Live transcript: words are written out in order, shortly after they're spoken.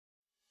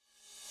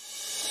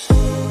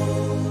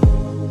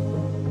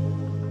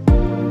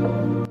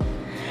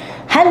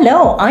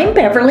Hello, I'm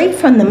Beverly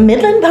from the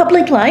Midland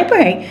Public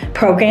Library,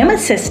 Program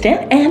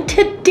Assistant, and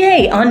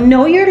today on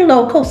Know Your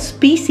Local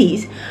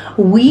Species,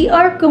 we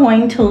are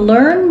going to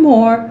learn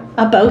more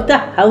about the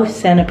house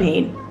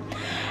centipede.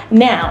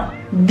 Now,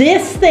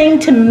 this thing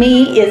to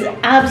me is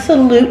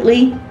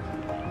absolutely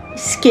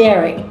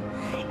scary.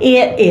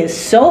 It is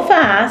so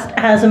fast,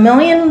 has a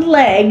million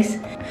legs.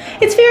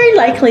 It's very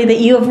likely that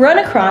you have run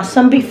across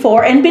them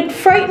before and been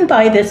frightened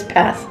by this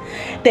pest.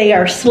 They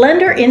are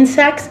slender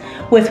insects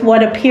with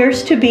what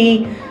appears to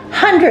be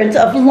hundreds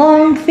of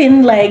long,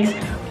 thin legs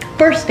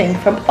bursting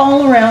from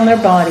all around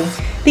their body.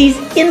 These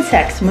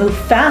insects move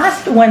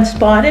fast when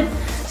spotted,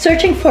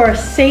 searching for a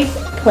safe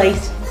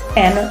place,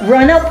 and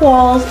run up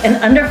walls and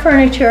under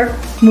furniture,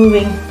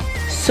 moving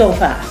so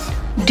fast.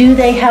 Do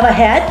they have a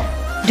head?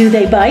 Do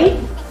they bite?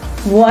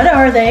 What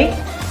are they?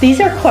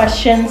 These are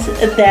questions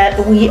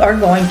that we are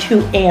going to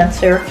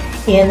answer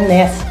in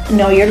this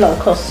Know Your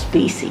Local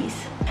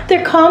Species.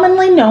 They're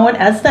commonly known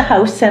as the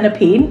house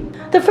centipede.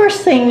 The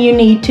first thing you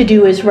need to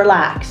do is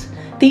relax.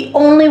 The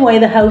only way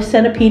the house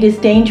centipede is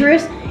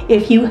dangerous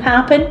if you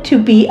happen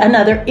to be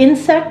another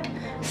insect,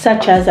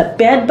 such as a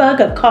bed bug,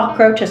 a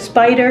cockroach, a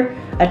spider,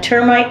 a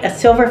termite, a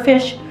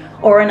silverfish,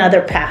 or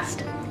another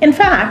pest. In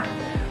fact,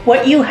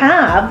 what you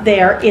have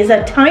there is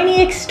a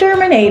tiny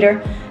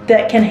exterminator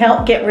that can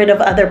help get rid of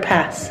other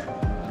pests.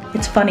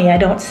 It's funny, I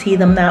don't see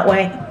them that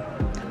way.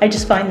 I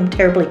just find them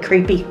terribly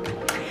creepy.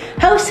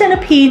 House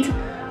centipedes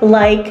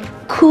like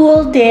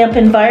cool, damp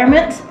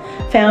environments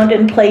found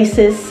in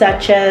places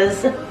such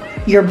as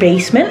your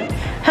basement.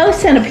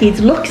 House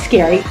centipedes look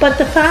scary, but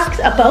the facts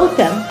about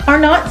them are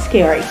not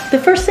scary.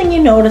 The first thing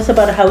you notice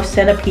about a house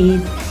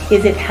centipede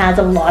is it has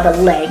a lot of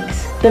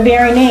legs. The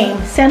very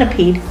name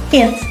centipede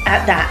hints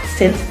at that,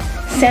 since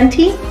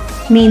centi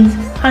means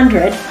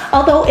 100.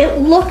 Although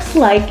it looks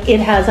like it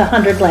has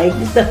 100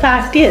 legs, the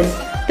fact is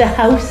the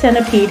house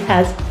centipede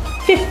has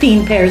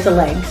 15 pairs of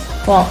legs.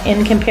 Well,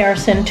 in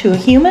comparison to a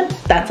human,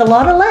 that's a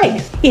lot of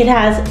legs. It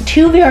has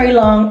two very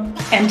long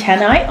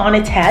antennae on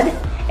its head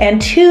and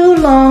two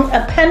long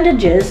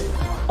appendages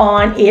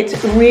on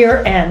its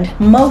rear end.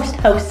 Most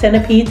house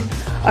centipedes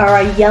are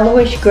a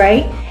yellowish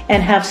gray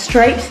and have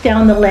stripes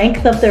down the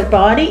length of their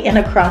body and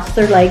across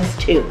their legs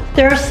too.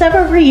 There are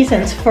several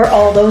reasons for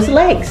all those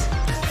legs.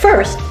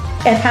 First,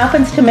 it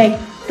happens to make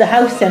the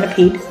house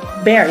centipede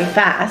very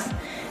fast.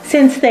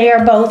 Since they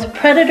are both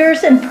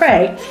predators and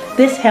prey,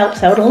 this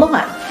helps out a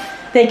lot.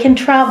 They can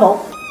travel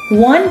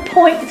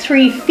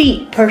 1.3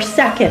 feet per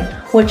second,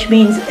 which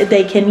means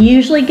they can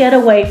usually get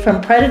away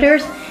from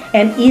predators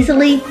and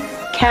easily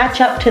catch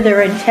up to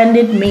their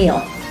intended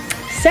meal.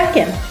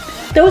 Second,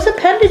 those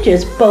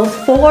appendages,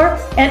 both fore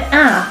and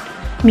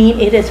aft, mean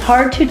it is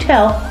hard to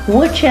tell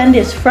which end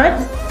is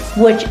front,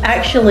 which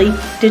actually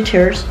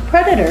deters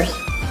predators.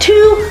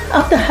 Two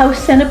of the house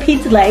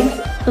centipede's legs,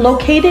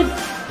 located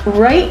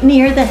right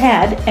near the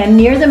head and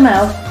near the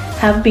mouth,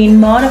 have been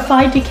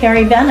modified to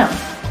carry venom.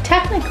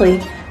 Technically,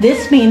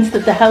 this means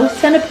that the house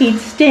centipedes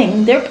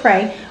sting their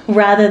prey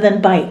rather than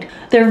bite.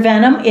 Their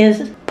venom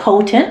is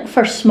potent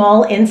for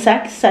small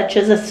insects such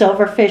as a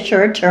silverfish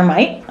or a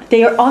termite.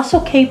 They are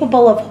also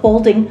capable of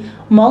holding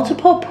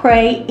multiple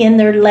prey in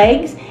their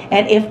legs,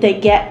 and if they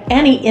get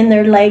any in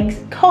their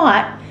legs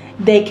caught,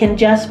 they can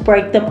just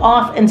break them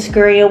off and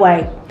scurry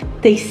away.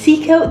 They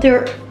seek out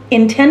their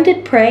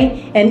intended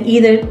prey and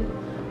either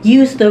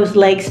use those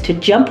legs to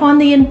jump on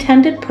the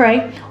intended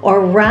prey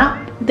or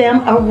wrap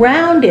them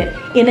around it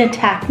in a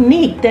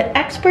technique that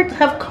experts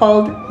have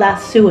called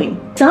lassoing.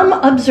 Some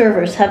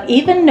observers have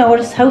even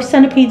noticed house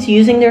centipedes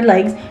using their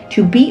legs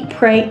to beat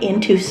prey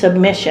into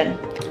submission.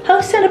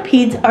 House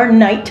centipedes are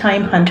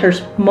nighttime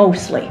hunters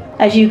mostly.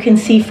 As you can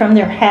see from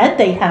their head,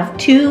 they have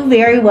two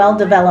very well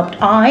developed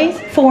eyes.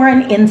 For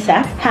an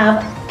insect,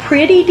 have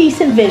pretty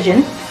decent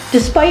vision.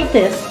 Despite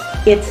this,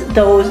 it's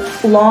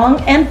those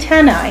long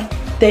antennae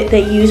that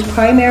they use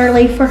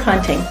primarily for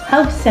hunting.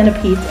 House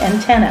centipedes'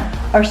 antennae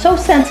are so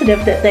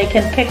sensitive that they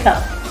can pick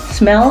up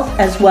smells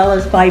as well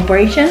as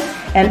vibration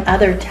and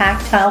other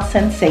tactile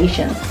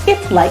sensations.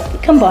 It's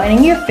like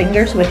combining your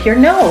fingers with your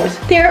nose.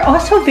 They are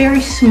also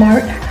very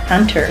smart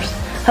hunters.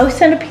 House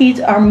centipedes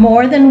are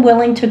more than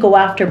willing to go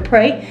after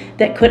prey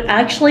that could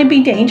actually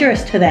be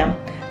dangerous to them,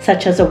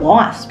 such as a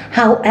wasp.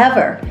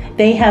 However,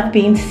 they have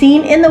been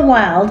seen in the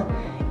wild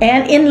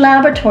and in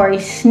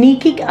laboratories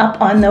sneaking up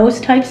on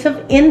those types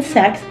of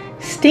insects,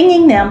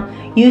 stinging them,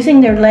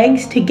 using their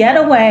legs to get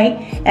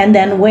away, and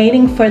then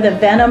waiting for the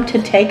venom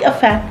to take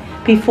effect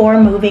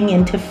before moving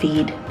in to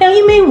feed. Now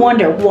you may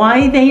wonder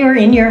why they are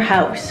in your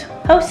house.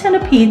 House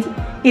centipedes,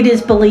 it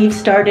is believed,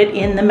 started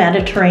in the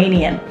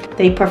Mediterranean.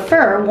 They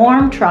prefer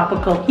warm,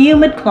 tropical,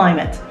 humid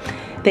climates.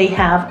 They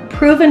have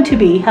proven to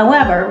be,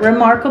 however,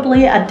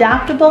 remarkably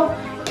adaptable,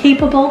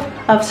 capable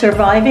of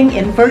surviving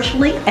in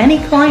virtually any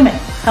climate.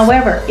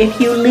 However, if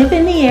you live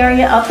in the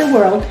area of the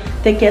world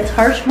that gets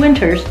harsh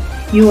winters,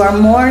 you are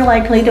more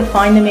likely to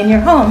find them in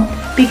your home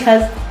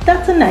because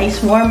that's a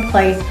nice warm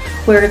place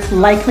where it's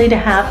likely to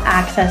have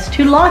access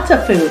to lots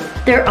of food.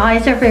 Their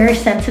eyes are very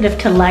sensitive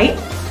to light,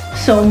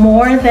 so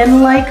more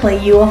than likely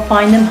you will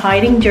find them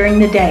hiding during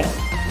the day.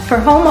 For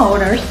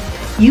homeowners,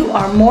 you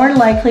are more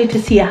likely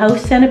to see a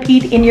house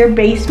centipede in your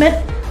basement,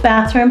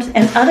 bathrooms,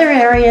 and other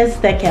areas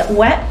that get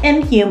wet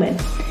and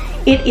humid.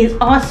 It is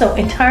also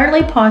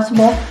entirely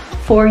possible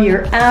for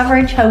your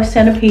average house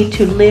centipede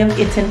to live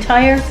its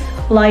entire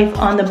life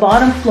on the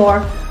bottom floor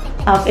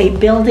of a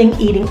building,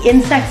 eating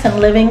insects and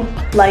living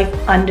life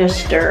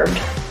undisturbed.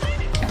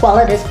 While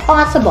it is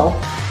possible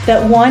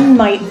that one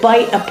might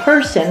bite a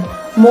person,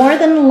 more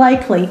than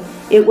likely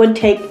it would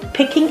take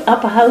picking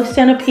up a house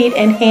centipede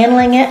and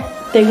handling it.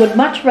 They would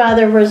much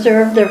rather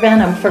reserve their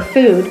venom for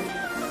food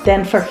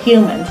than for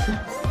humans.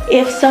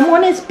 If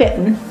someone is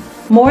bitten,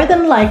 more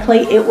than likely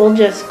it will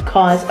just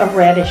cause a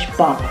reddish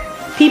bump.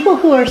 People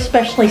who are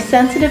especially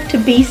sensitive to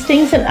bee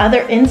stings and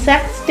other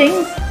insect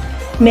stings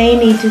may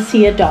need to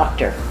see a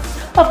doctor.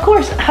 Of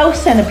course,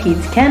 house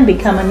centipedes can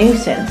become a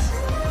nuisance,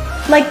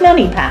 like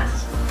many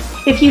pests.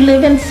 If you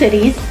live in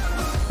cities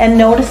and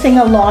noticing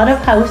a lot of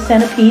house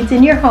centipedes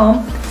in your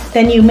home,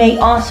 then you may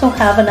also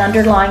have an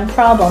underlying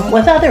problem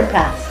with other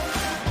pests.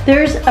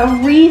 There's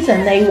a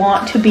reason they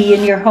want to be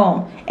in your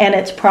home, and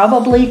it's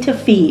probably to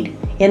feed.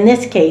 In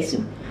this case,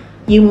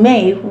 you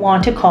may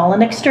want to call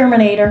an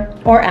exterminator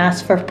or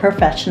ask for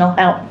professional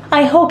help.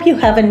 I hope you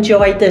have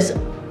enjoyed this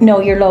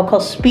Know Your Local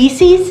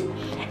Species,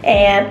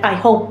 and I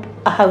hope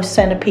a house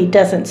centipede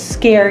doesn't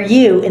scare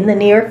you in the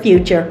near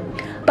future.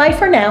 Bye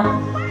for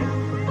now.